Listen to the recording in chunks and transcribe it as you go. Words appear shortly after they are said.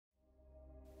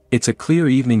It's a clear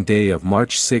evening day of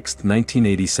March 6,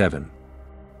 1987.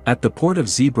 At the port of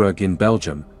Zeebrugge in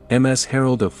Belgium, MS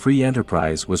Herald of Free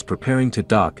Enterprise was preparing to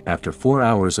dock after 4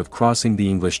 hours of crossing the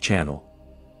English Channel.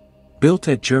 Built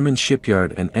at German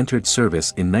shipyard and entered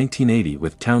service in 1980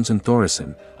 with Townsend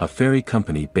Thoresen, a ferry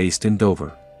company based in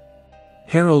Dover.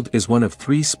 Herald is one of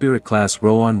 3 Spirit-class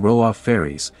row-on row-off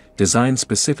ferries, designed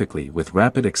specifically with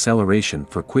rapid acceleration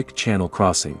for quick channel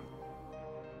crossing.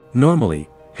 Normally,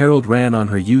 Herald ran on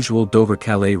her usual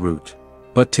Dover-Calais route.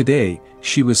 But today,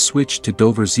 she was switched to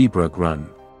Dover-Zeebrugge run.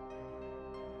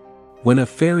 When a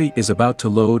ferry is about to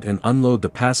load and unload the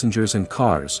passengers and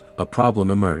cars, a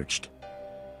problem emerged.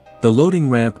 The loading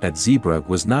ramp at Zeebrugge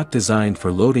was not designed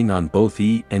for loading on both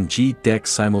E and G decks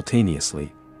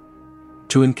simultaneously.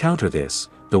 To encounter this,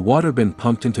 the water bin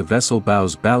pumped into vessel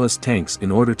bow's ballast tanks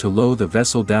in order to lower the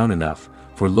vessel down enough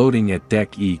for loading at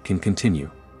deck E can continue.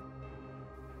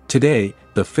 Today,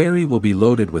 the ferry will be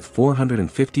loaded with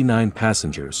 459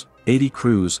 passengers, 80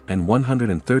 crews and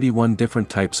 131 different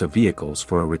types of vehicles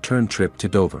for a return trip to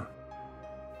Dover.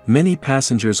 Many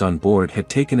passengers on board had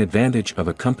taken advantage of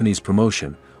a company's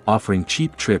promotion, offering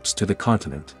cheap trips to the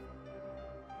continent.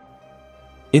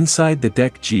 Inside the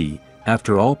deck G,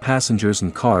 after all passengers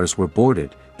and cars were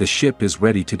boarded, the ship is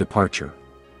ready to departure.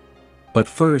 But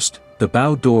first, the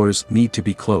bow doors need to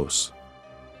be closed.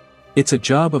 It's a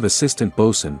job of Assistant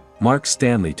Bosun, Mark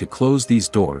Stanley, to close these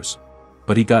doors,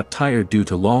 but he got tired due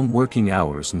to long working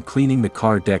hours and cleaning the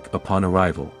car deck upon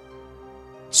arrival.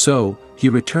 So, he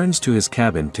returns to his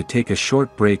cabin to take a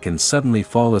short break and suddenly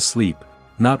fall asleep,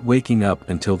 not waking up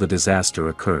until the disaster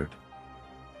occurred.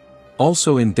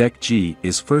 Also in deck G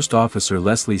is First Officer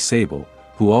Leslie Sable,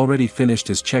 who already finished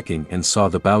his checking and saw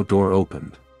the bow door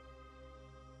opened.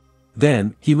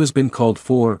 Then, he was been called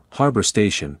for Harbor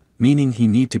Station, meaning he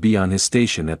need to be on his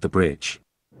station at the bridge.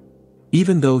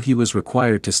 Even though he was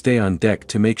required to stay on deck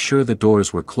to make sure the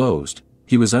doors were closed,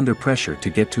 he was under pressure to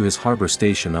get to his harbor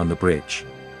station on the bridge.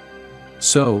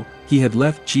 So, he had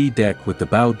left G deck with the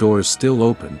bow doors still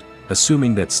opened,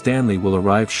 assuming that Stanley will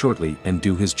arrive shortly and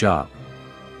do his job.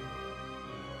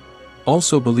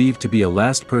 Also believed to be a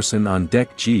last person on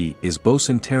deck G is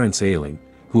Bosun Terence Ailing,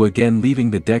 who again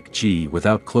leaving the deck G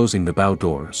without closing the bow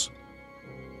doors.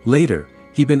 Later,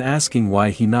 he been asking why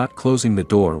he not closing the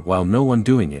door while no one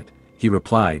doing it. He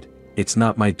replied, "It's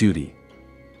not my duty."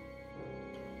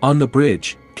 On the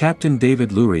bridge, Captain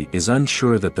David Lurie is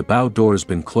unsure that the bow doors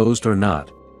been closed or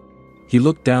not. He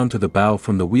looked down to the bow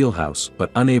from the wheelhouse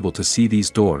but unable to see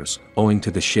these doors, owing to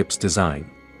the ship's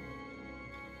design.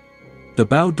 The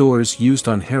bow doors used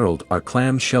on Herald are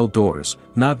clam-shell doors,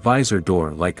 not visor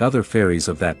door like other ferries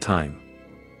of that time.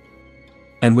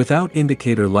 And without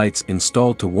indicator lights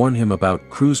installed to warn him about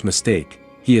crew's mistake,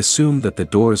 he assumed that the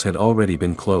doors had already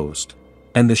been closed.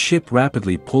 And the ship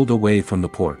rapidly pulled away from the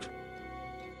port.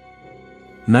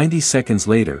 90 seconds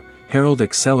later, Herald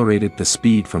accelerated the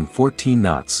speed from 14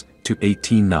 knots to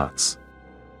 18 knots.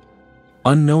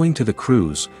 Unknowing to the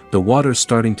crews, the water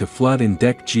starting to flood in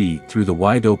deck G through the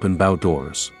wide-open bow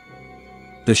doors.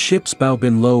 The ship's bow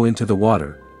been low into the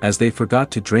water, as they forgot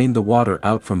to drain the water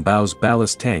out from bow's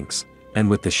ballast tanks, and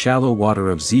with the shallow water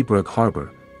of Zeebrugge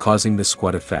Harbor, causing the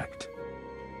squat effect.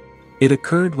 It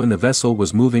occurred when the vessel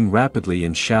was moving rapidly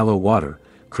in shallow water,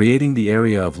 creating the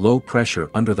area of low pressure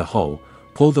under the hull,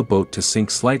 pull the boat to sink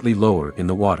slightly lower in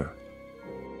the water.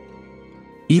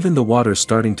 Even the water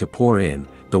starting to pour in,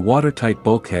 the watertight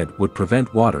bulkhead would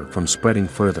prevent water from spreading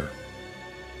further.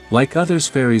 Like others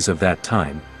ferries of that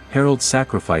time, Herald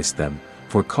sacrificed them,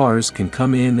 for cars can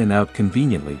come in and out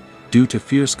conveniently, due to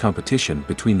fierce competition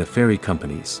between the ferry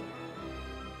companies.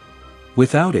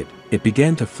 Without it, it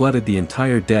began to flood the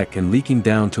entire deck and leaking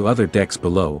down to other decks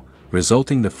below,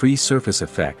 resulting the free surface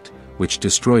effect, which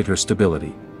destroyed her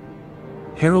stability.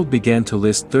 Herald began to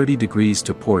list 30 degrees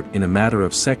to port in a matter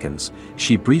of seconds.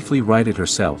 She briefly righted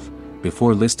herself,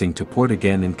 before listing to port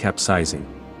again and capsizing.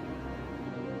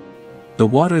 The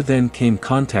water then came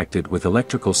contacted with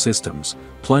electrical systems,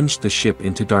 plunged the ship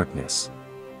into darkness.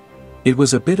 It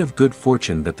was a bit of good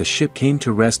fortune that the ship came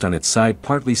to rest on its side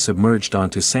partly submerged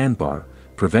onto sandbar,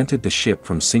 prevented the ship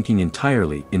from sinking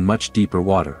entirely in much deeper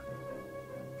water.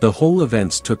 The whole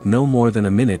events took no more than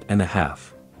a minute and a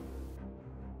half.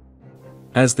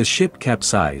 As the ship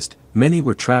capsized, many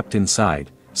were trapped inside,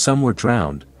 some were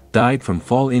drowned, died from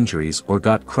fall injuries or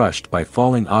got crushed by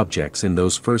falling objects in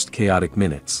those first chaotic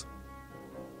minutes.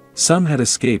 Some had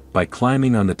escaped by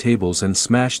climbing on the tables and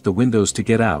smashed the windows to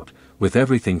get out, with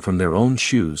everything from their own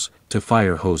shoes to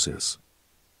fire hoses.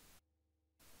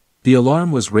 The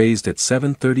alarm was raised at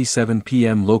 7:37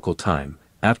 p.m. local time,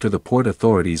 after the port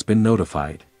authorities been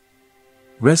notified.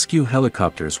 Rescue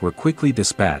helicopters were quickly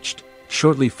dispatched,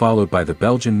 shortly followed by the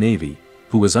Belgian Navy,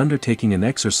 who was undertaking an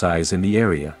exercise in the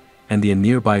area, and a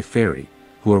nearby ferry,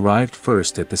 who arrived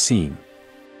first at the scene.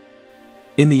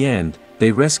 In the end,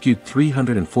 they rescued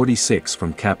 346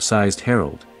 from capsized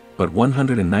Herald, but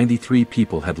 193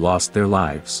 people had lost their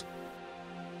lives.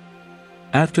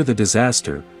 After the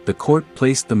disaster, the court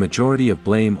placed the majority of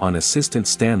blame on Assistant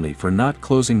Stanley for not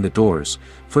closing the doors,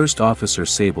 First Officer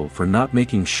Sable for not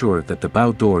making sure that the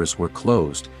bow doors were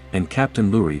closed, and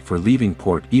Captain Lurie for leaving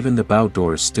port even the bow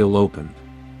doors still opened.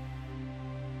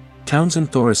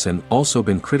 Townsend Thoresen also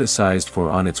been criticized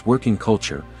on its working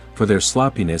culture, for their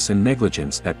sloppiness and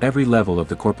negligence at every level of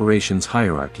the corporation's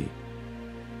hierarchy.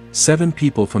 7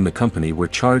 people from the company were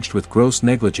charged with gross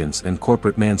negligence and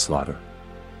corporate manslaughter.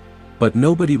 But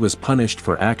nobody was punished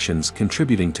for actions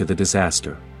contributing to the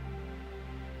disaster.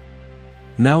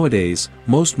 Nowadays,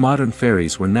 most modern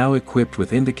ferries were now equipped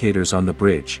with indicators on the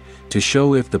bridge, to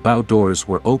show if the bow doors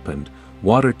were opened,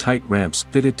 watertight ramps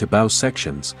fitted to bow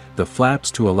sections, the flaps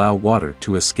to allow water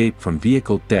to escape from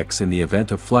vehicle decks in the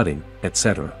event of flooding,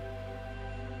 etc.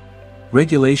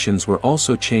 Regulations were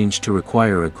also changed to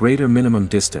require a greater minimum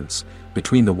distance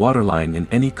between the waterline and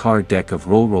any car deck of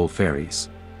roll-roll ferries.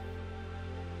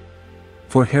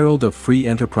 For Herald of Free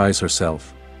Enterprise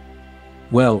herself,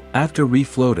 well, after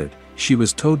refloated, she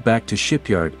was towed back to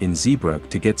shipyard in Zeebrugge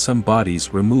to get some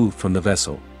bodies removed from the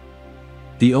vessel.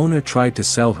 The owner tried to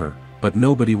sell her, but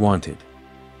nobody wanted.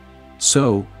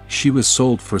 So, she was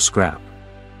sold for scrap.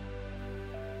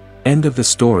 End of the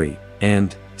story,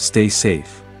 and stay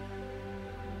safe.